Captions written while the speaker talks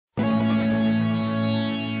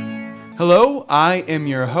Hello, I am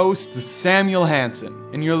your host, Samuel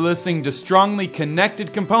Hansen, and you're listening to Strongly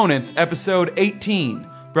Connected Components, Episode 18,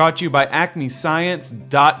 brought to you by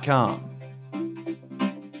AcmeScience.com.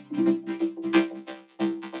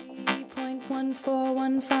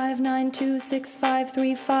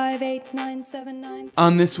 3.1415926535897.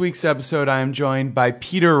 On this week's episode, I am joined by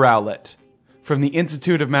Peter Rowlett from the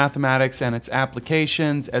Institute of Mathematics and its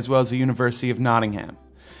Applications, as well as the University of Nottingham.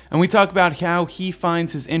 And we talk about how he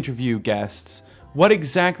finds his interview guests, what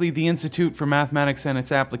exactly the Institute for Mathematics and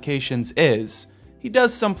its Applications is. He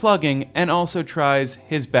does some plugging and also tries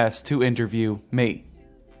his best to interview me.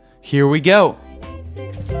 Here we go.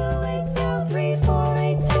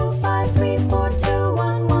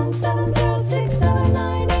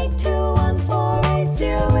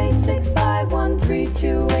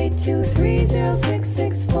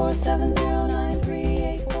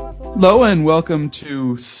 Hello and welcome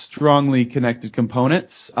to Strongly Connected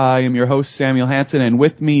Components. I am your host, Samuel Hansen, and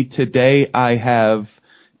with me today I have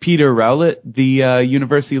Peter Rowlett, the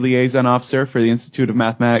University Liaison Officer for the Institute of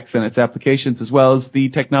Mathematics and its Applications, as well as the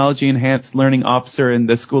Technology Enhanced Learning Officer in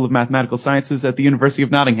the School of Mathematical Sciences at the University of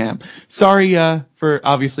Nottingham. Sorry for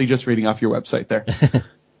obviously just reading off your website there.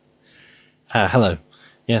 Hello.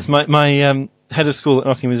 Yes, my head of school at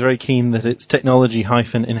Nottingham is very keen that it's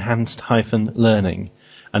technology-enhanced-learning.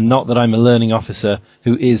 And not that I'm a learning officer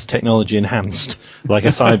who is technology enhanced, like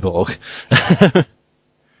a cyborg.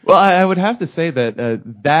 Well, I would have to say that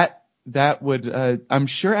that would, I'm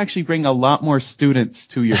sure, actually bring a lot more students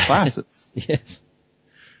to your classes. Yes.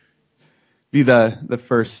 Be the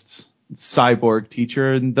first cyborg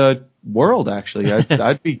teacher in the world, actually.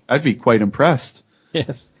 I'd be quite impressed.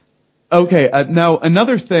 Yes. Okay. Now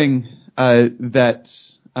another thing that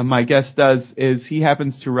my guest does is he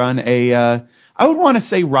happens to run a I would want to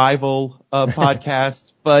say rival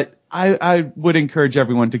podcast, but I would encourage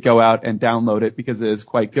everyone to go out and download it because it is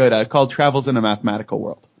quite good, called Travels in a Mathematical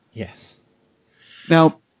World. Yes.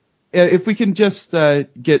 Now, if we can just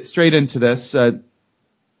get straight into this, the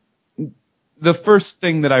first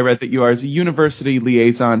thing that I read that you are is a university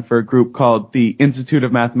liaison for a group called the Institute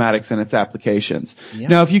of Mathematics and its Applications. Yeah.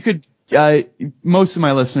 Now, if you could, most of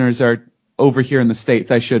my listeners are over here in the States.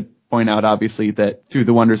 I should point out, obviously, that through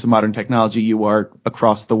the wonders of modern technology, you are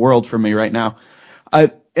across the world from me right now.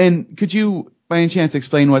 And could you, by any chance,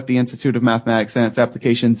 explain what the Institute of Mathematics and its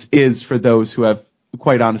Applications is for those who have,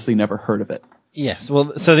 quite honestly, never heard of it? Yes.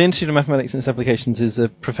 Well, so the Institute of Mathematics and its Applications is a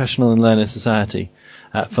professional and learner society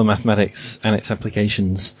for mathematics and its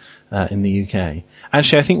applications in the UK.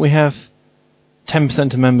 Actually, I think we have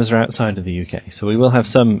 10% of members are outside of the UK, so we will have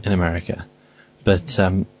some in America, but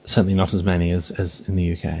certainly not as many as in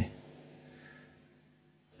the UK.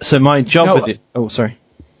 So my job with it... Oh, sorry.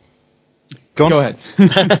 Go on. Go ahead.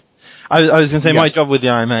 I was going to say my job with the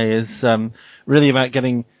IMA is really about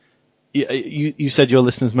getting... You said your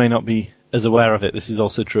listeners may not be as aware of it. This is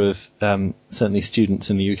also true of certainly students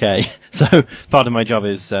in the UK. So part of my job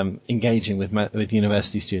is engaging with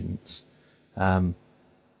university students.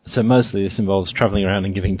 So mostly this involves travelling around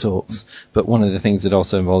and giving talks. But one of the things it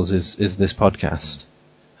also involves is this podcast,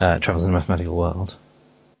 Travels in a Mathematical World.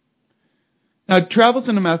 Now, Travels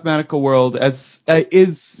in a Mathematical World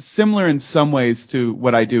is similar in some ways to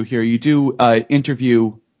what I do here. You do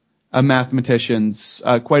interview mathematicians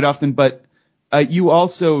quite often, but you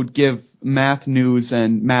also give math news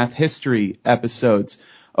and math history episodes.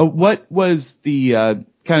 What was the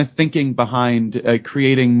kind of thinking behind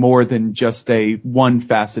creating more than just a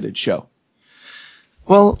one-faceted show?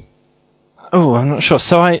 Well, I'm not sure.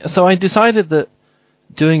 So I decided that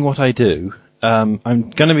doing what I do,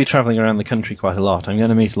 I'm going to be travelling around the country quite a lot. I'm going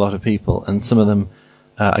to meet a lot of people, and some of them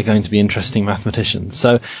are going to be interesting mathematicians.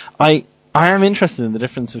 So I am interested in the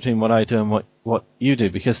difference between what I do and what you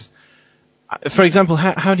do, because, for example,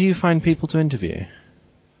 how do you find people to interview?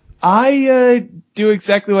 I do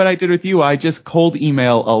exactly what I did with you. I just cold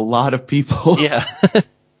email a lot of people. Yeah.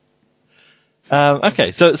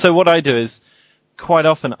 Okay, so what I do is, quite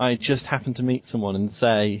often I just happen to meet someone and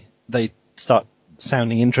say, they start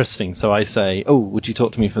sounding interesting, so I say, oh, would you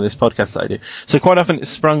talk to me for this podcast that I do? So quite often it's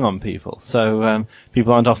sprung on people. So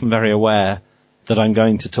people aren't often very aware that I'm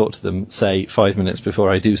going to talk to them, say, 5 minutes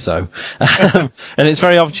before I do so. And it's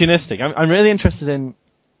very opportunistic. I'm really interested in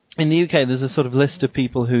the UK, there's a sort of list of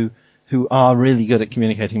people who are really good at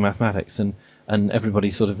communicating mathematics, and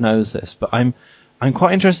everybody sort of knows this. But I'm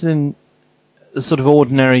quite interested in the sort of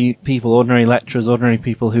ordinary people, ordinary lecturers, ordinary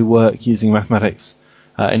people who work using mathematics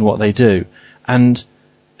in what they do, and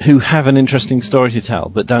who have an interesting story to tell,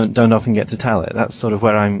 but don't often get to tell it. That's sort of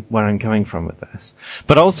where I'm coming from with this.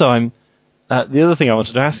 But also I'm the other thing I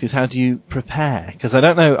wanted to ask is, how do you prepare? Because I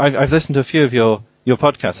don't know, I've listened to a few of your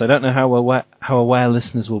podcasts. I don't know how aware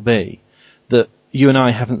listeners will be that you and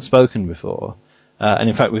I haven't spoken before. And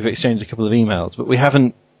in fact, we've exchanged a couple of emails,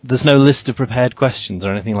 but there's no list of prepared questions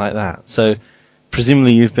or anything like that. So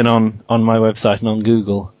presumably you've been on my website and on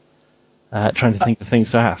Google, trying to think of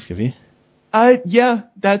things to ask, have you? Yeah,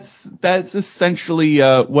 that's essentially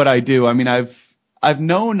what I do. I mean, I've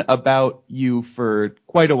known about you for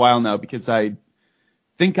quite a while now, because I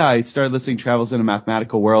think I started listening to Travels in a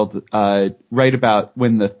Mathematical World right about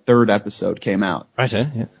when the 3rd episode came out. Right,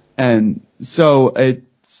 yeah. And so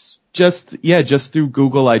it's just through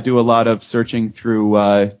Google. I do a lot of searching through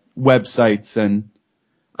websites and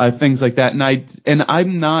things like that. And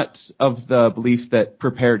I'm not of the belief that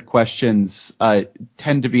prepared questions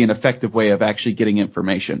tend to be an effective way of actually getting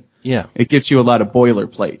information. Yeah. It gives you a lot of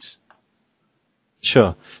boilerplate.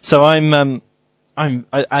 Sure. So I'm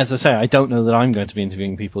as I say, I don't know that I'm going to be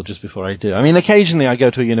interviewing people just before I do. I mean, occasionally I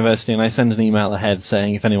go to a university and I send an email ahead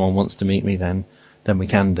saying if anyone wants to meet me, then we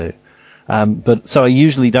can do. But so I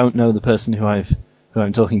usually don't know the person who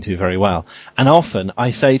I'm talking to very well. And often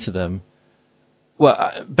I say to them,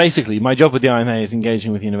 well, basically my job with the IMA is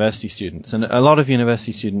engaging with university students, and a lot of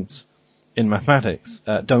university students in mathematics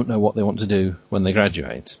don't know what they want to do when they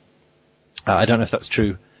graduate. I don't know if that's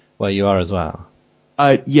true where you are as well.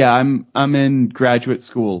 Yeah, I'm in graduate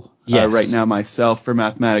school right now myself for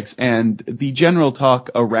mathematics, and the general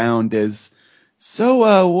talk around is,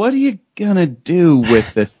 so what are you gonna do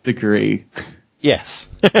with this degree? Yes.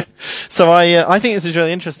 So I think this is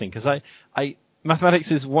really interesting, because mathematics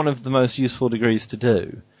is one of the most useful degrees to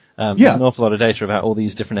do. There's an awful lot of data about all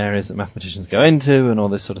these different areas that mathematicians go into and all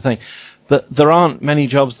this sort of thing, but there aren't many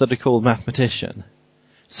jobs that are called mathematician.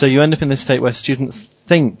 So you end up in this state where students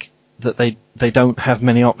think that they don't have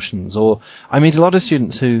many options. Or I meet a lot of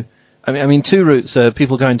students who, I mean, two routes are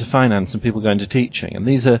people going to finance and people going to teaching, and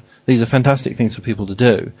these are fantastic things for people to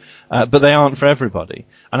do, but they aren't for everybody.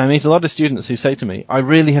 And I meet a lot of students who say to me, I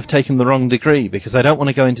really have taken the wrong degree because I don't want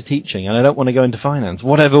to go into teaching and I don't want to go into finance.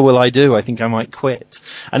 Whatever will I do? I think I might quit.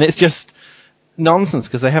 And it's just nonsense,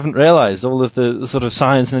 because they haven't realized all of the sort of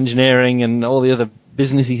science and engineering and all the other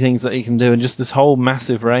businessy things that you can do, and just this whole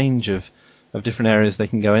massive range of different areas they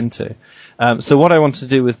can go into. So what I wanted to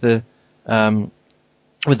do with the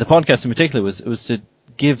podcast in particular was to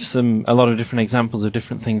give a lot of different examples of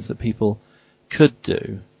different things that people could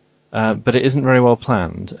do. But it isn't very well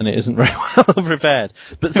planned and it isn't very well prepared.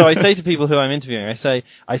 But so I say to people who I'm interviewing, I say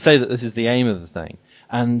that this is the aim of the thing,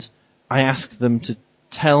 and I ask them to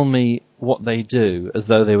tell me what they do as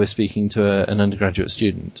though they were speaking to an undergraduate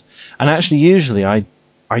student. And actually, usually I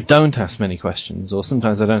don't ask many questions, or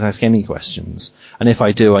sometimes I don't ask any questions. And if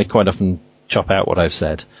I do, I quite often chop out what I've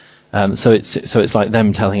said. So it's like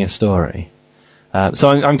them telling a story. So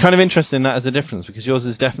I'm kind of interested in that as a difference, because yours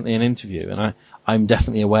is definitely an interview, and I'm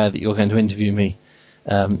definitely aware that you're going to interview me,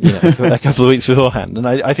 a couple of weeks beforehand. And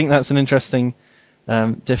I think that's an interesting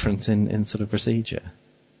difference in sort of procedure.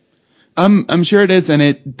 I'm sure it is, and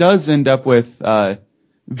it does end up with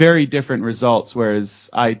very different results, whereas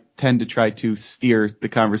I tend to try to steer the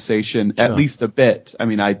conversation at least a bit. I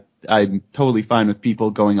mean, I'm totally fine with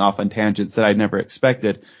people going off on tangents that I never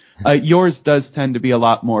expected. Yours does tend to be a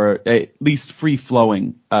lot more, at least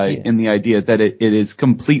free-flowing, in the idea that it is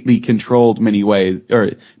completely controlled many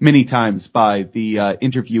times by the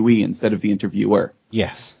interviewee instead of the interviewer.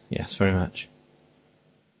 Yes, very much.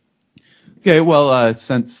 Okay, well,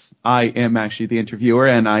 since I am actually the interviewer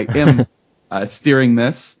and I am steering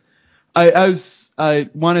this, I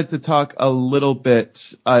wanted to talk a little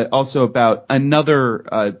bit also about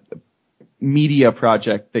another media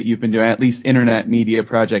project that you've been doing, at least internet media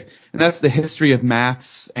project, and that's the History of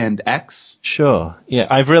Maths and X. Sure. Yeah,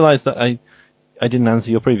 I've realized that I didn't answer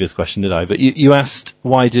your previous question, did I? But you asked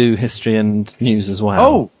why do history and news as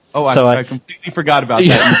well. Oh, so I completely forgot about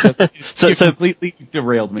that. You completely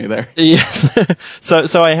derailed me there. Yes.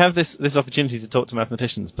 So I have this opportunity to talk to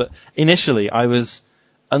mathematicians, but initially I was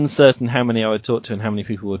uncertain how many I would talk to and how many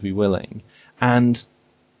people would be willing. And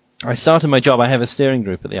I started my job. I have a steering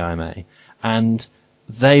group at the IMA, and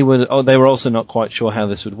they were also not quite sure how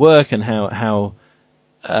this would work and how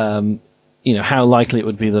likely it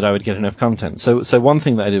would be that I would get enough content. So one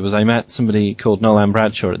thing that I did was I met somebody called Nolan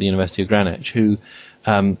Bradshaw at the University of Greenwich, who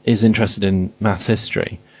is interested in maths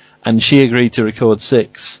history, and she agreed to record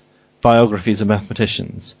 6 biographies of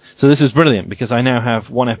mathematicians. So this was brilliant, because I now have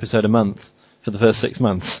 1 episode a month for the first 6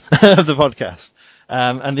 months of the podcast.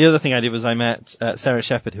 And the other thing I did was I met Sarah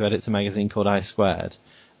Shepherd, who edits a magazine called I Squared,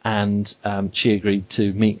 and she agreed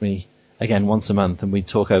to meet me again once a month, and we'd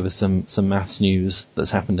talk over some maths news that's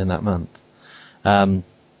happened in that month.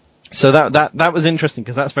 So that was interesting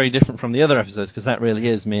because that's very different from the other episodes, because that really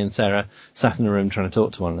is me and Sarah sat in a room trying to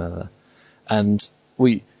talk to one another. And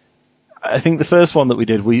I think the first one that we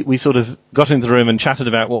did, we sort of got into the room and chatted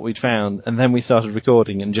about what we'd found, and then we started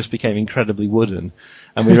recording and just became incredibly wooden.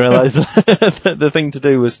 And we realised that the thing to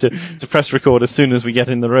do was to press record as soon as we get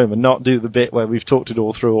in the room and not do the bit where we've talked it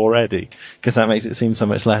all through already, because that makes it seem so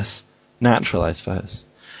much less natural, I suppose.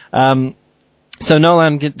 So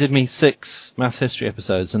Nolan did me 6 maths history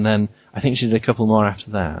episodes, and then I think she did a couple more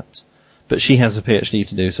after that. But she has a PhD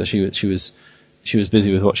to do, so she was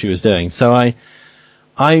busy with what she was doing. So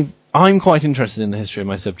I'm quite interested in the history of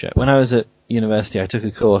my subject. When I was at university, I took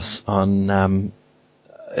a course on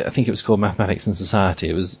I think it was called Mathematics and Society.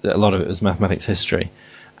 A lot of it was mathematics history,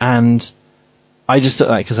 and I just took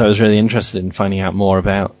that because I was really interested in finding out more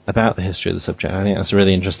about the history of the subject. I think that's a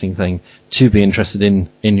really interesting thing to be interested in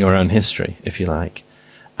your own history, if you like.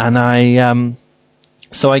 And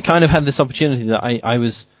so I kind of had this opportunity that I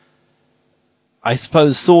was, I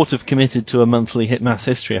suppose, sort of committed to a monthly Hit Maths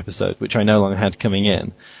History episode, which I no longer had coming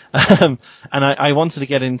in. And I wanted to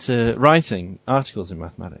get into writing articles in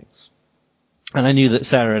mathematics. And I knew that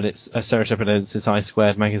Sarah Shepherd edits this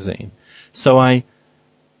I2 magazine. So I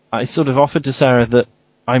sort of offered to Sarah that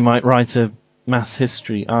I might write a maths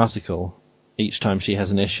history article each time she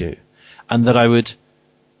has an issue, and that I would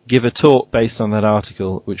give a talk based on that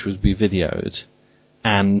article, which would be videoed,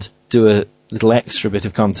 and do a little extra bit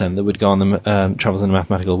of content that would go on the Travels in the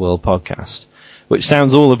Mathematical World podcast, which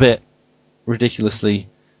sounds all a bit ridiculously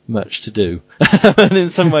much to do, and in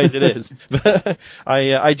some ways it is. But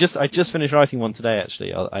I just finished writing one today,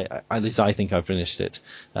 actually. At least I think I've finished it.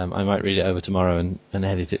 I might read it over tomorrow and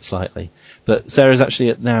edit it slightly. But Sarah's actually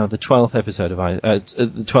at now the 12th episode of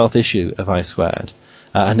the 12th issue of I2,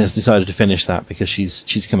 and has decided to finish that because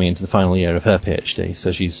she's coming into the final year of her PhD,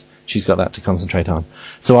 so she's got that to concentrate on.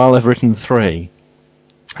 So I'll have written 3.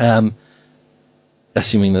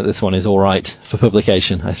 Assuming that this one is all right for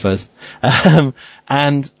publication, I suppose.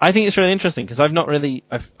 And I think it's really interesting because I've not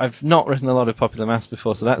written a lot of popular maths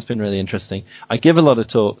before, so that's been really interesting. I give a lot of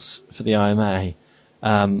talks for the IMA,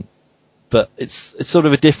 but it's sort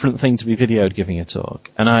of a different thing to be videoed giving a talk.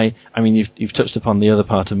 And I mean, you've touched upon the other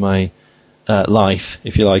part of my life,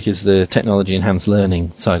 if you like, is the technology enhanced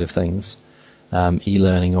learning side of things,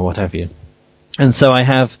 e-learning or what have you. And so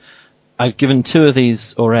I've given 2 of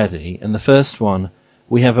these already, and the first one,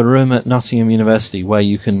 we have a room at Nottingham University where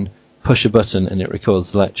you can push a button and it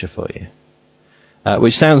records the lecture for you,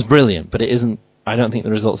 which sounds brilliant, but it isn't. I don't think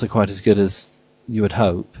the results are quite as good as you would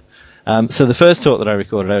hope. So the first talk that I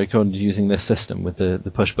recorded using this system with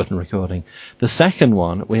the push button recording. The second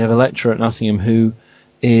one, we have a lecturer at Nottingham who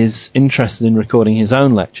is interested in recording his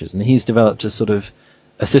own lectures, and he's developed a sort of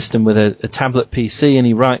a system with a tablet PC, and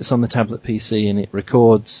he writes on the tablet PC and it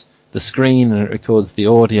records the screen and it records the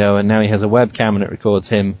audio, and now he has a webcam and it records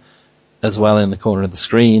him as well in the corner of the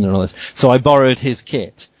screen and all this. So I borrowed his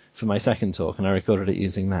kit for my second talk and I recorded it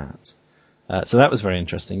using that. So that was very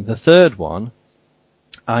interesting. The third one,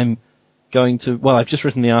 I've just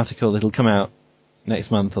written the article, it'll come out next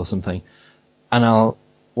month or something, and I'll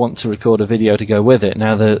want to record a video to go with it.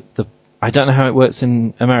 Now I don't know how it works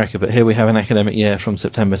in America, but here we have an academic year from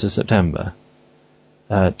September to September.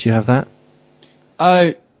 Do you have that?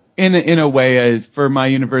 In a way, for my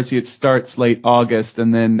university, it starts late August,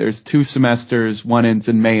 and then there's 2 semesters, one ends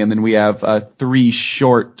in May, and then we have 3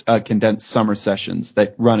 short, condensed summer sessions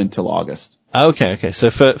that run until August. Okay.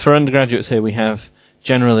 So for undergraduates here, we have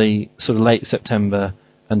generally sort of late September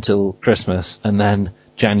until Christmas, and then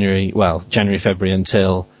January, February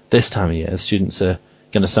until this time of year. Students are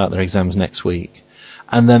going to start their exams next week,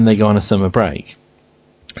 and then they go on a summer break.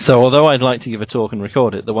 So although I'd like to give a talk and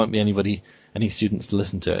record it, there won't be any students to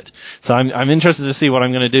listen to it. So I'm interested to see what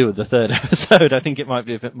I'm going to do with the third episode. I think it might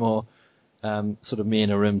be a bit more sort of me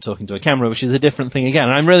in a room talking to a camera, which is a different thing again.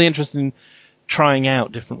 And I'm really interested in trying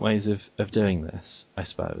out different ways of doing this, I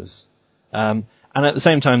suppose. And at the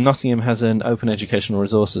same time, Nottingham has an Open Educational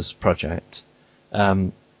Resources project.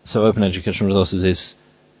 So Open Educational Resources is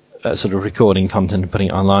sort of recording content and putting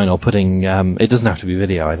it online, or putting it doesn't have to be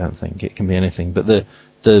video, I don't think. It can be anything. But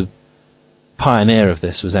the pioneer of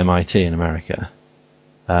this was MIT in America,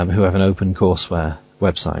 who have an open courseware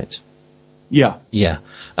website. Yeah.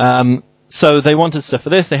 So they wanted stuff for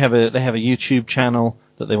this. They have a YouTube channel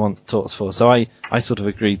that they want talks for. So I sort of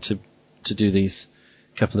agreed to do these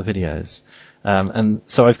couple of videos. And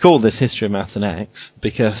so I've called this History of Maths and X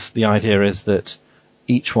because the idea is that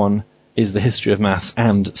each one is the history of maths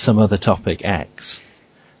and some other topic X.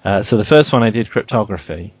 So the first one I did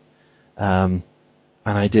cryptography.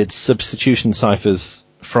 and I did substitution ciphers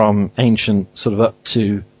from ancient sort of up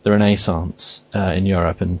to the Renaissance in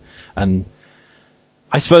Europe, and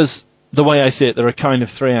I suppose the way I see it, there are kind of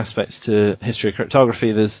three aspects to history of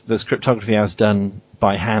cryptography. There's cryptography as done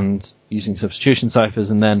by hand using substitution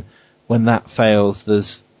ciphers, and then when that fails,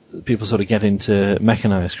 there's people sort of get into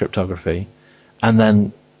mechanized cryptography, and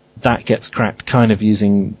then that gets cracked kind of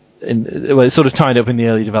using, it's sort of tied up in the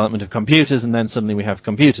early development of computers, and then suddenly we have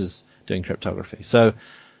computers doing cryptography. So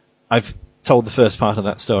I've told the first part of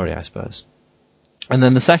that story, I suppose. And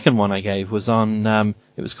then the second one I gave was on,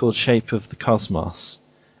 it was called Shape of the Cosmos,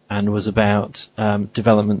 and was about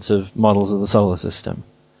developments of models of the solar system.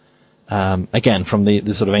 Again, from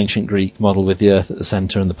the sort of ancient Greek model with the Earth at the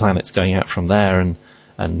center and the planets going out from there,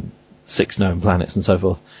 and 6 known planets and so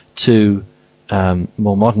forth, to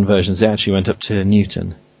more modern versions. They actually went up to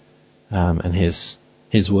Newton and his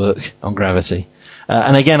work on gravity.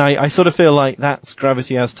 And again, I sort of feel like that's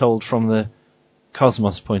gravity as told from the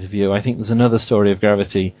cosmos point of view. I think there's another story of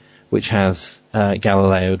gravity which has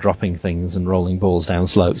Galileo dropping things and rolling balls down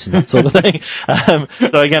slopes and that sort of thing.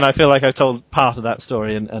 So again, I feel like I told part of that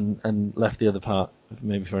story and left the other part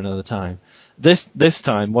maybe for another time. This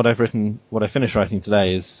time, what I finished writing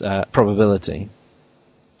today is probability.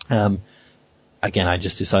 Again, I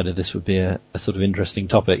just decided this would be a sort of interesting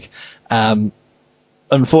topic.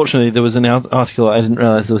 Unfortunately, there was an article, I didn't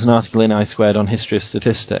realize there was an article in I2 on history of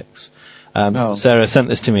statistics. Sarah sent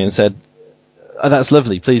this to me and said, "Oh, that's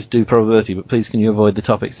lovely, please do probability, but please can you avoid the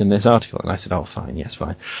topics in this article?" And I said, "Oh, fine, yes,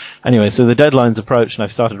 fine." Anyway, so the deadline's approached and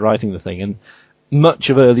I've started writing the thing, and much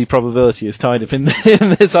of early probability is tied up in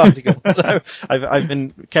this article. So I've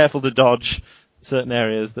been careful to dodge certain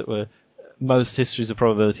areas that were, most histories of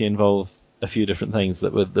probability involve a few different things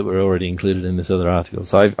that were already included in this other article.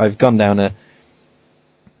 So I've gone down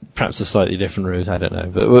perhaps a slightly different route, I don't know,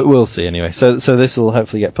 but we'll see anyway. So this will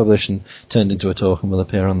hopefully get published and turned into a talk and will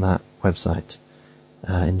appear on that website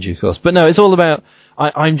in due course. But no, it's all about,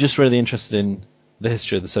 I'm just really interested in the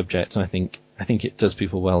history of the subject, and I think it does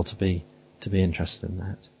people well to be interested in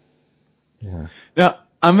that. Yeah. Now,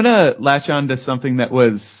 I'm gonna latch on to something that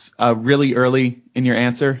was really early in your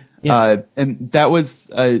answer. Yeah. And that was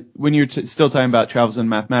when you were still talking about Travels in the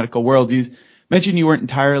Mathematical World. You mentioned you weren't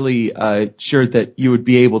entirely sure that you would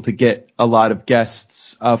be able to get a lot of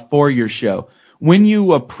guests for your show. When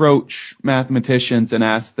you approach mathematicians and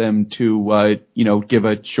ask them to, give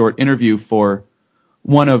a short interview for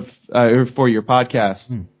or for your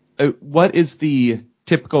podcast, what is the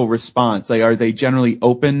typical response? Like, are they generally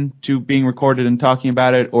open to being recorded and talking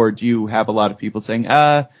about it, or do you have a lot of people saying,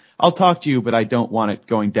 "I'll talk to you, but I don't want it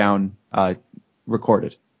going down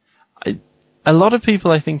recorded"? A lot of people,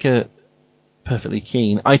 I think, are perfectly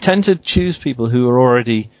keen. I tend to choose people who are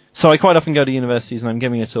already, so I quite often go to universities and I'm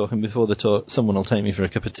giving a talk, and before the talk someone will take me for a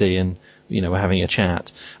cup of tea and we're having a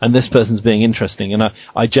chat, and this person's being interesting, and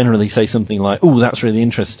I generally say something like, "Oh, that's really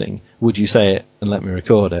interesting, would you say it and let me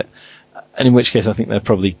record it?" And in which case I think they're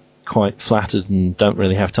probably quite flattered and don't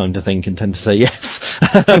really have time to think and tend to say yes.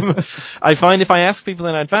 I find if I ask people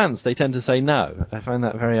in advance, they tend to say no. I find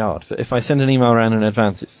that very odd. But if I send an email around in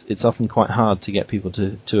advance, it's often quite hard to get people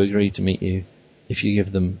to agree to meet you if you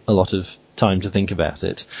give them a lot of time to think about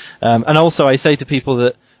it. And also I say to people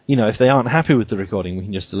that, if they aren't happy with the recording, we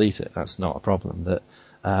can just delete it. That's not a problem.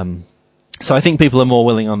 So I think people are more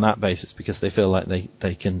willing on that basis because they feel like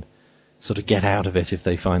they can sort of get out of it if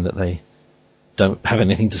they find that they don't have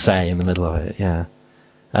anything to say in the middle of it. Yeah.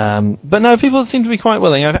 But no, people seem to be quite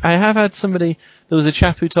willing. I have had somebody, there was a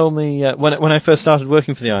chap who told me, when I first started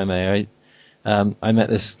working for the IMA, I met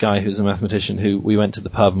this guy who's a mathematician who we went to the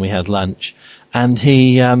pub and we had lunch, and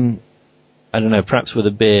he, I don't know, perhaps with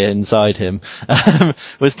a beer inside him,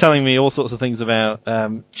 was telling me all sorts of things about,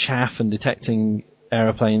 chaff and detecting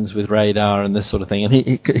aeroplanes with radar and this sort of thing. And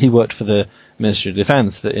he worked for the Ministry of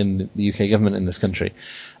Defence in the UK government in this country.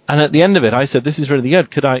 And at the end of it, I said, "This is really good.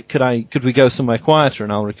 Could we go somewhere quieter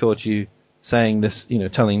and I'll record you saying this,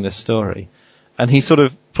 telling this story?" And he sort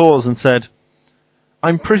of paused and said,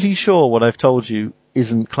 "I'm pretty sure what I've told you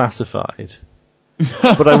isn't classified,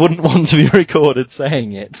 but I wouldn't want to be recorded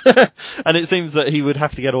saying it." And it seems that he would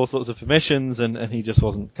have to get all sorts of permissions, and he just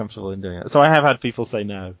wasn't comfortable in doing it. So I have had people say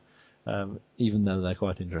no, even though they're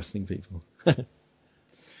quite interesting people.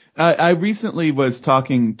 I recently was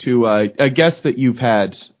talking to a guest that you've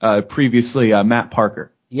had previously, Matt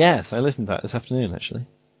Parker. Yes, I listened to that this afternoon, actually.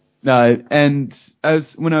 And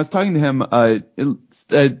when I was talking to him,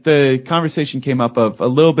 the conversation came up of a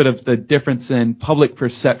little bit of the difference in public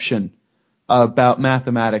perception about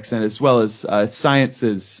mathematics and as well as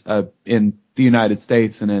sciences in the United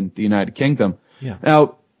States and in the United Kingdom. Yeah.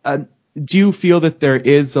 Now, do you feel that there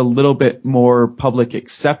is a little bit more public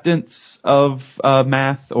acceptance of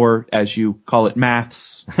math, or as you call it,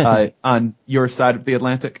 maths, on your side of the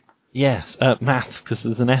Atlantic? Yes, maths, because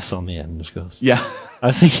there's an S on the end, of course. Yeah. I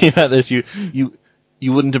was thinking about this. You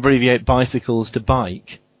wouldn't abbreviate bicycles to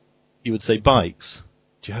bike. You would say bikes.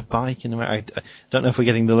 Do you have bike in America? I don't know if we're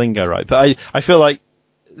getting the lingo right, but I feel like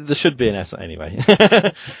there should be an S anyway.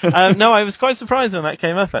 No, I was quite surprised when that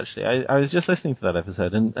came up, actually. I was just listening to that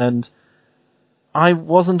episode, and I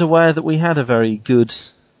wasn't aware that we had a very good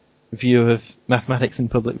view of mathematics in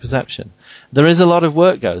public perception. There is a lot of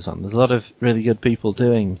work goes on. There's a lot of really good people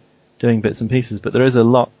doing bits and pieces, but there is a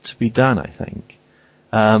lot to be done, I think.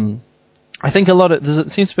 I think there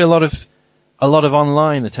seems to be a lot of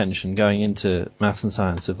online attention going into maths and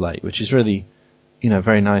science of late, which is really,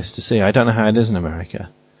 very nice to see. I don't know how it is in America,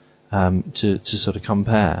 to sort of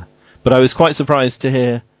compare. But I was quite surprised to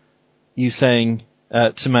hear you saying,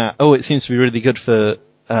 to Matt, it seems to be really good for,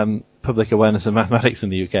 public awareness of mathematics in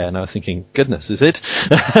the UK, and I was thinking, goodness, is it?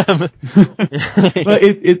 Well,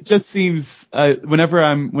 it just seems, whenever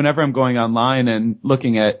I'm going online and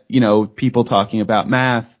looking at, people talking about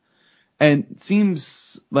math, and it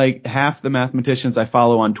seems like half the mathematicians I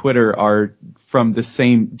follow on Twitter are from the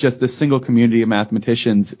single community of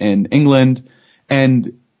mathematicians in England,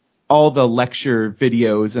 and all the lecture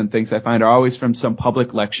videos and things I find are always from some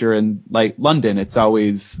public lecture in like London. It's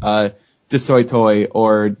always, de Soitoy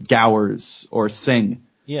or Gowers or Singh.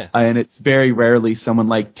 Yeah. And it's very rarely someone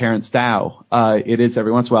like Terence Dow. It is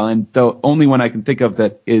every once in a while. And the only one I can think of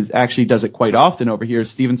that actually does it quite often over here is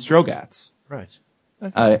Stephen Strogatz. Right.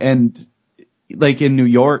 Okay. And like in New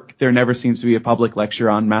York, there never seems to be a public lecture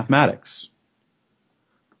on mathematics.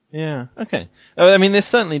 Yeah. Okay. I mean, this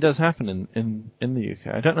certainly does happen in the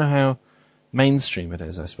UK. I don't know how mainstream it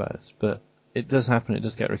is, I suppose, but it does happen. It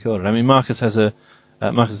does get recorded. I mean, Marcus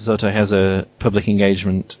Soto has a public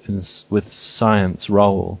engagement with science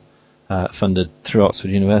role funded through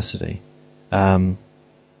Oxford University. I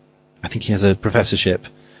think he has a professorship.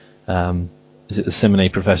 Is it the Simone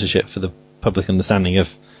Professorship for the Public Understanding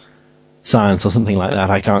of Science or something like that?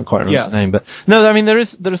 I can't quite remember the name. But no, I mean there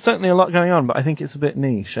is certainly a lot going on, but I think it's a bit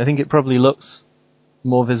niche. I think it probably looks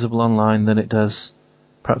more visible online than it does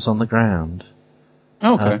perhaps on the ground.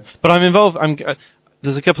 Okay. But I'm involved.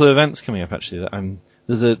 There's a couple of events coming up actually that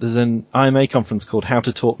there's an IMA conference called How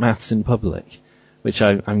to Talk Maths in Public, which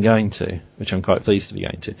I'm going to, which I'm quite pleased to be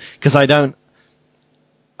going to, because I don't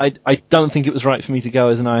think it was right for me to go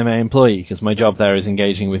as an IMA employee, because my job there is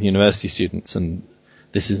engaging with university students, and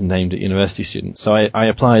this isn't aimed at university students. So I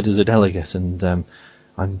applied as a delegate, and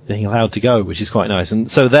I'm being allowed to go, which is quite nice. And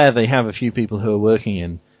so there they have a few people who are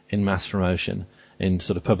working in maths promotion, in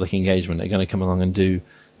sort of public engagement. They're going to come along and do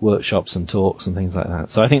workshops and talks and things like that.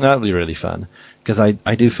 So I think that'll be really fun, because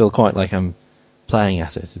I do feel quite like I'm playing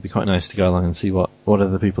at it. It'd be quite nice to go along and see what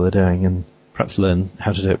other people are doing and perhaps learn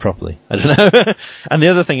how to do it properly. I don't know. And the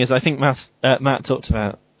other thing is, I think Matt talked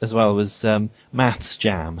about as well was Maths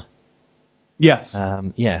Jam. Yes.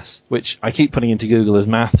 Yes, which I keep putting into Google as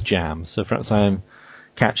Math Jam, so perhaps I'm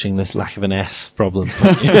catching this lack of an S problem.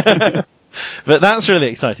 But that's really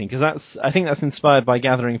exciting, because I think that's inspired by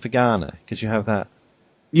Gathering for Ghana, because you have that.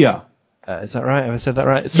 Yeah. Is that right? Have I said that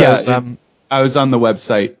right? So, yeah, I was on the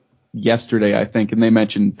website yesterday, I think, and they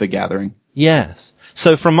mentioned the Gathering. Yes.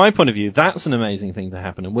 So from my point of view, that's an amazing thing to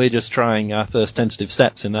happen, and we're just trying our first tentative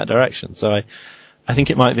steps in that direction. So I think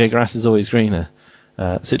it might be a grass is always greener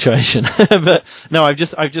situation. But no, I've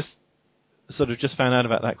just sort of just found out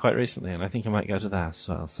about that quite recently, and I think I might go to that as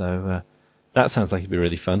well. So that sounds like it'd be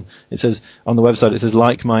really fun. It says on the website, it says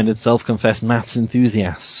like-minded, self-confessed maths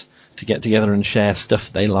enthusiasts to get together and share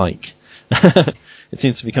stuff they like. It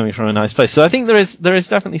seems to be coming from a nice place. So I think there is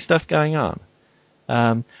definitely stuff going on.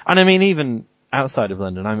 And I mean, even outside of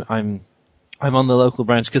London, I'm on the local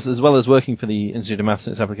branch, because as well as working for the Institute of Maths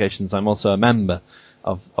and its Applications, I'm also a member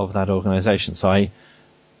of that organisation. So I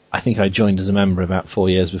think I joined as a member about 4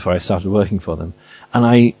 years before I started working for them.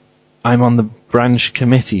 And I'm on the branch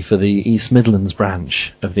committee for the East Midlands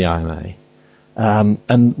branch of the IMA.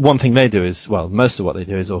 And one thing they do is, well, most of what they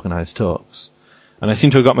do is organise talks. And I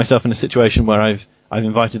seem to have got myself in a situation where I've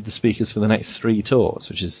invited the speakers for the next 3 talks,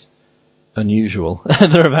 which is unusual.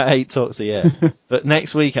 There are about 8 talks a year. But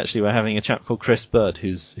next week, actually, we're having a chap called Chris Budd,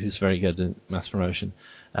 who's very good at maths promotion,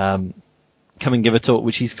 come and give a talk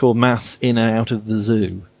which he's called Maths In and Out of the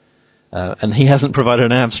Zoo. And he hasn't provided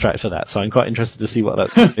an abstract for that, so I'm quite interested to see what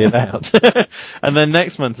that's going to be about. And then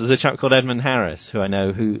next month there's a chap called Edmund Harris, who I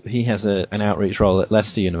know, he has an outreach role at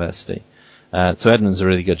Leicester University. So Edmund's a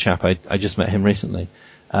really good chap. I just met him recently.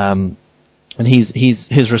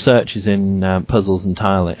 his research is in puzzles and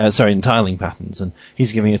tiling, in tiling patterns, and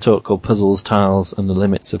he's giving a talk called Puzzles, Tiles, and the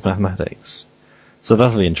Limits of Mathematics. So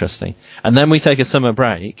that'll be interesting. And then we take a summer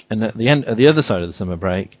break, and at the other side of the summer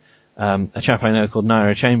break, a chap I know called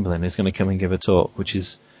Naira Chamberlain is going to come and give a talk, which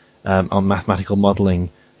is on mathematical modelling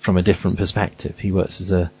from a different perspective. He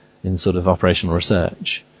works in sort of operational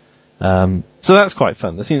research. So that's quite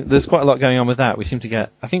fun. There's quite a lot going on with that.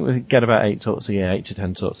 I think we get about 8 to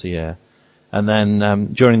 10 talks a year. And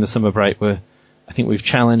then during the summer break, I think we've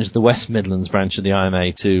challenged the West Midlands branch of the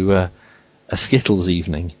IMA to a Skittles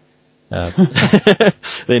evening.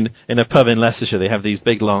 In a pub in Leicestershire, they have these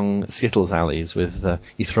big long Skittles alleys with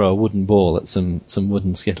you throw a wooden ball at some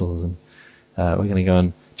wooden Skittles, and we're going to go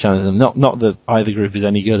and challenge them. Not that either group is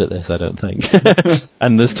any good at this, I don't think.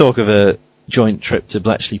 And there's talk of a joint trip to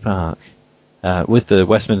Bletchley Park with the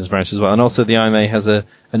West Midlands branch as well. And also the IMA has an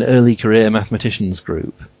early career mathematicians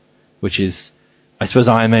group, which is, I suppose,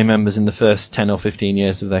 IMA members in the first 10 or 15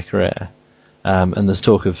 years of their career. And there's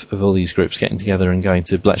talk of all these groups getting together and going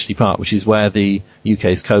to Bletchley Park, which is where the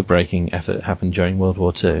UK's code-breaking effort happened during World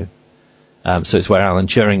War II. So it's where Alan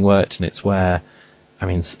Turing worked, and it's where, I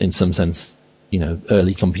mean, in some sense,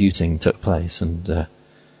 early computing took place, and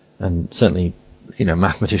certainly,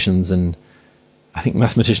 mathematicians and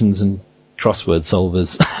crossword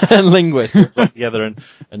solvers and linguists got together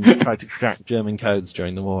and tried to crack German codes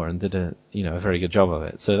during the war and did a very good job of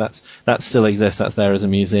it. So that still exists. That's there as a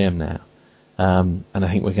museum now. And I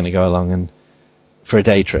think we're going to go along for a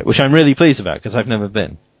day trip, which I'm really pleased about because I've never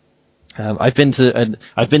been. I've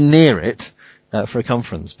been near it for a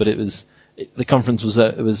conference, but the conference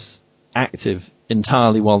was active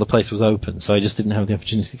entirely while the place was open, so I just didn't have the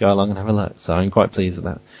opportunity to go along and have a look. So I'm quite pleased at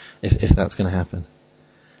that, if that's going to happen.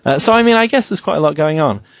 So I mean, I guess there's quite a lot going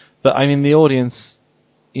on, but I mean, the audience,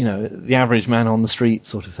 the average man on the street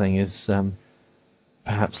sort of thing is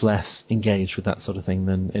perhaps less engaged with that sort of thing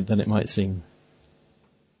than it might seem.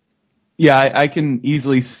 Yeah, I can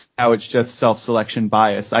easily see how it's just self-selection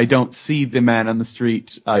bias. I don't see the man on the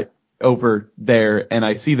street over there, and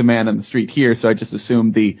I see the man on the street here, so I just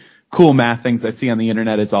assume the cool math things I see on the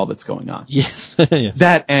internet is all that's going on. Yes. Yes.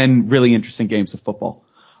 That and really interesting games of football.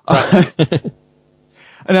 Right.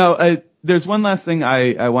 Now, there's one last thing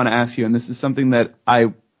I want to ask you, and this is something that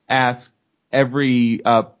I ask every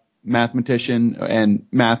mathematician and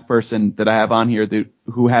math person that I have on here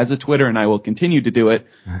who has a Twitter, and I will continue to do it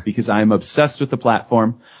because I'm obsessed with the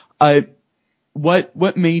platform.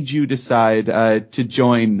 What made you decide to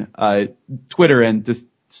join Twitter and to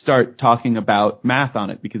start talking about math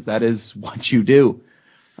on it? Because that is what you do.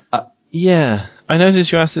 Yeah, I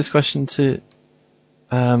noticed you asked this question to.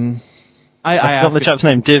 I forgot the chap's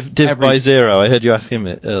name. Div by Zero. I heard you ask him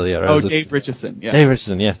it earlier. Dave Richardson. Yeah. Dave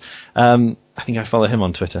Richardson. Yes. I think I follow him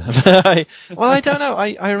on Twitter. I don't know.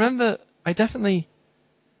 I remember. I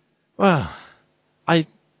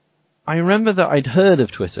remember that I'd heard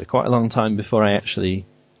of Twitter quite a long time before I actually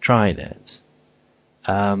tried it.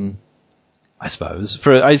 I suppose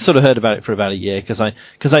I sort of heard about it for about a year because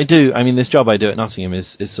I do. I mean, this job I do at Nottingham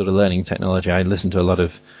is sort of learning technology. I listen to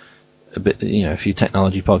a few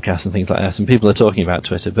technology podcasts and things like that, and people are talking about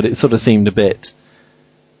Twitter, but it sort of seemed a bit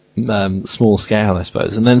small scale, I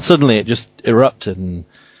suppose. And then suddenly it just erupted, and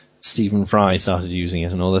Stephen Fry started using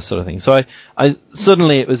it and all this sort of thing. So I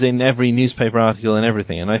suddenly it was in every newspaper article and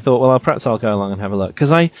everything, and I thought, well, perhaps I'll go along and have a look,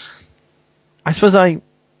 because I suppose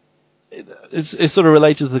it's sort of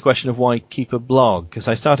related to the question of why keep a blog, because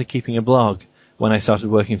I started keeping a blog when I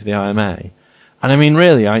started working for the IMA, and I mean,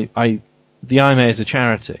 really, the IMA is a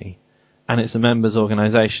charity. And it's a members'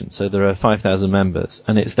 organisation, so there are 5,000 members,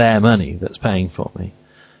 and it's their money that's paying for me.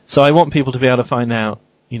 So I want people to be able to find out,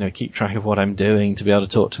 keep track of what I'm doing, to be able to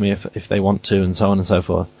talk to me if they want to, and so on and so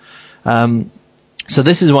forth. So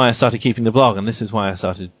this is why I started keeping the blog, and this is why I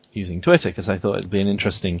started using Twitter, because I thought it'd be an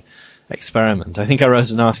interesting experiment. I think I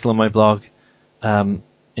wrote an article on my blog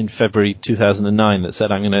in February 2009 that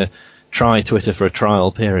said I'm going to try Twitter for a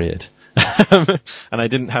trial period. And I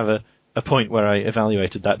didn't have a point where I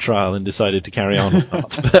evaluated that trial and decided to carry on or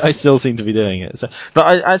not, but I still seem to be doing it.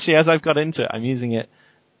 But actually, as I've got into it, I'm using it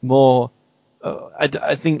more,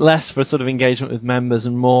 I think less for sort of engagement with members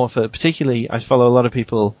and more for, particularly, I follow a lot of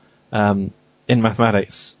people in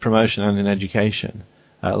mathematics promotion and in education,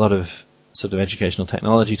 a lot of sort of educational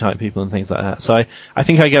technology type people and things like that. So I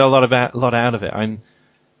think I get a lot out of it.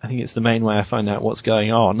 I think it's the main way I find out what's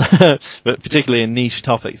going on, but particularly in niche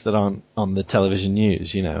topics that aren't on the television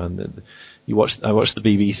news, and I watch the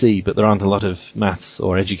BBC, but there aren't a lot of maths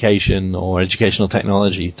or education or educational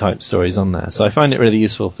technology type stories on there. So I find it really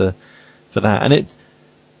useful for that. And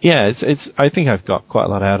Yeah, it's. I think I've got quite a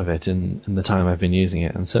lot out of it in the time I've been using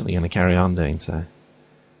it, and certainly going to carry on doing so.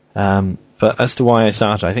 But as to why I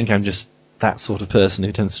started, I think I'm just that sort of person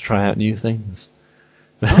who tends to try out new things.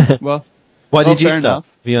 Oh, well, Why did you fair start?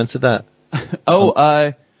 enough. Have you answered that?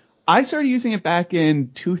 I started using it back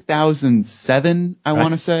in 2007, I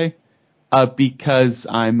want to say, because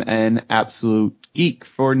I'm an absolute geek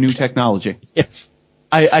for new technology. Yes.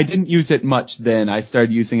 I didn't use it much then. I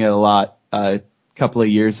started using it a lot a couple of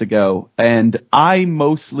years ago, and I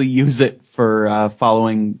mostly use it for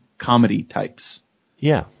following comedy types.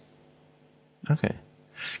 Yeah. Okay.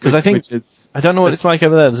 Because I think I don't know what it's like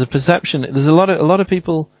over there. There's a perception. There's a lot of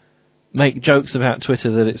people make jokes about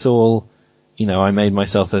Twitter that it's all, I made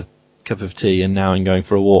myself a cup of tea and now I'm going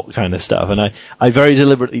for a walk kind of stuff. And I very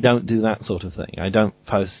deliberately don't do that sort of thing. I don't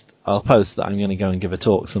post. I'll post that I'm going to go and give a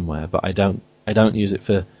talk somewhere, but I don't use it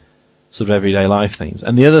for sort of everyday life things.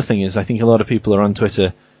 And the other thing is, I think a lot of people are on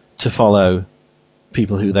Twitter to follow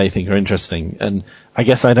people who they think are interesting, and I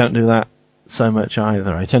guess I don't do that so much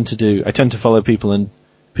either. I tend to follow people, and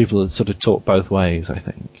people that sort of talk both ways, I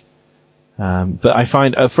think. But I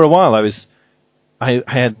find for a while I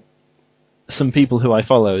had some people who I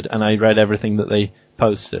followed, and I read everything that they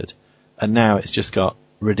posted, and now it's just got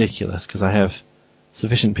ridiculous because I have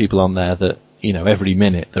sufficient people on there that every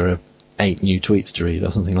minute there are 8 new tweets to read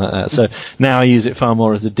or something like that. So now I use it far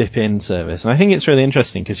more as a dip-in service. And I think it's really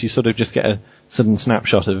interesting because you sort of just get a sudden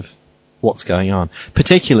snapshot of what's going on.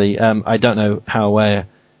 Particularly, I don't know how aware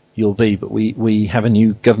you'll be, but we have a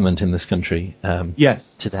new government in this country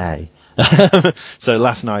yes. today. So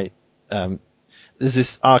last night, there's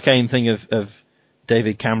this arcane thing of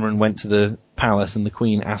David Cameron went to the palace and the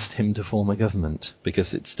Queen asked him to form a government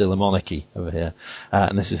because it's still a monarchy over here.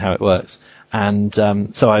 And this is how it works. And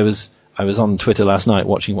so I was on Twitter last night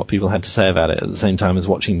watching what people had to say about it at the same time as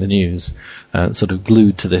watching the news, sort of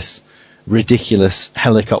glued to this ridiculous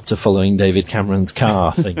helicopter following David Cameron's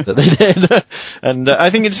car thing that they did. And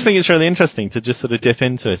I think it's really interesting to just sort of dip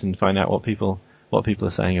into it and find out what people are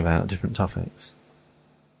saying about different topics.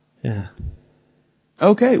 Yeah.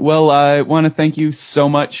 Okay, well, I want to thank you so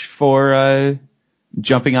much for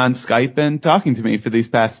jumping on Skype and talking to me for these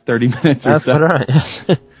past 30 minutes or so. That's all right, yes.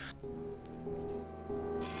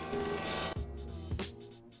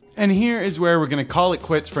 And here is where we're going to call it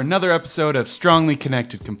quits for another episode of Strongly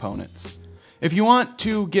Connected Components. If you want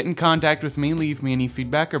to get in contact with me, leave me any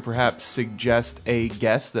feedback, or perhaps suggest a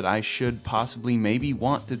guest that I should possibly maybe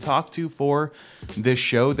want to talk to for this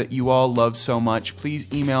show that you all love so much,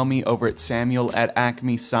 please email me over at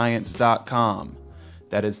samuel@acmescience.com.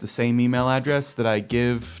 That is the same email address that I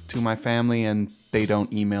give to my family, and they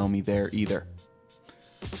don't email me there either.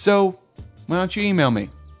 So, why don't you email me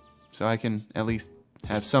so I can at least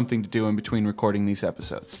have something to do in between recording these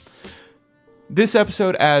episodes. This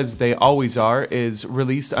episode, as they always are, is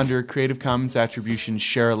released under Creative Commons Attribution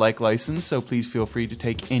Share-alike license, so please feel free to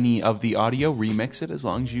take any of the audio, remix it, as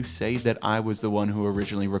long as you say that I was the one who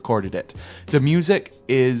originally recorded it. The music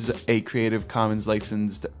is a Creative Commons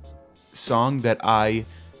licensed song that I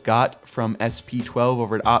got from SP12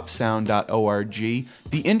 over at opsound.org.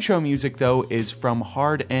 The intro music, though, is from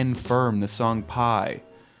Hard and Firm, the song Pie,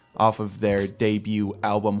 off of their debut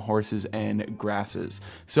album Horses and Grasses.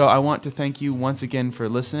 So I want to thank you once again for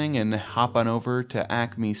listening, and hop on over to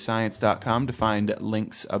acmescience.com to find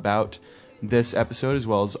links about this episode as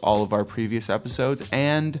well as all of our previous episodes,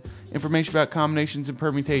 and information about combinations and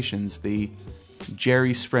permutations, the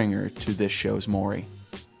Jerry Springer to this show's Maury.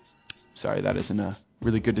 Sorry, that isn't a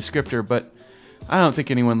really good descriptor, but I don't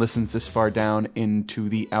think anyone listens this far down into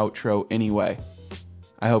the outro anyway.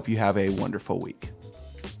 I hope you have a wonderful week.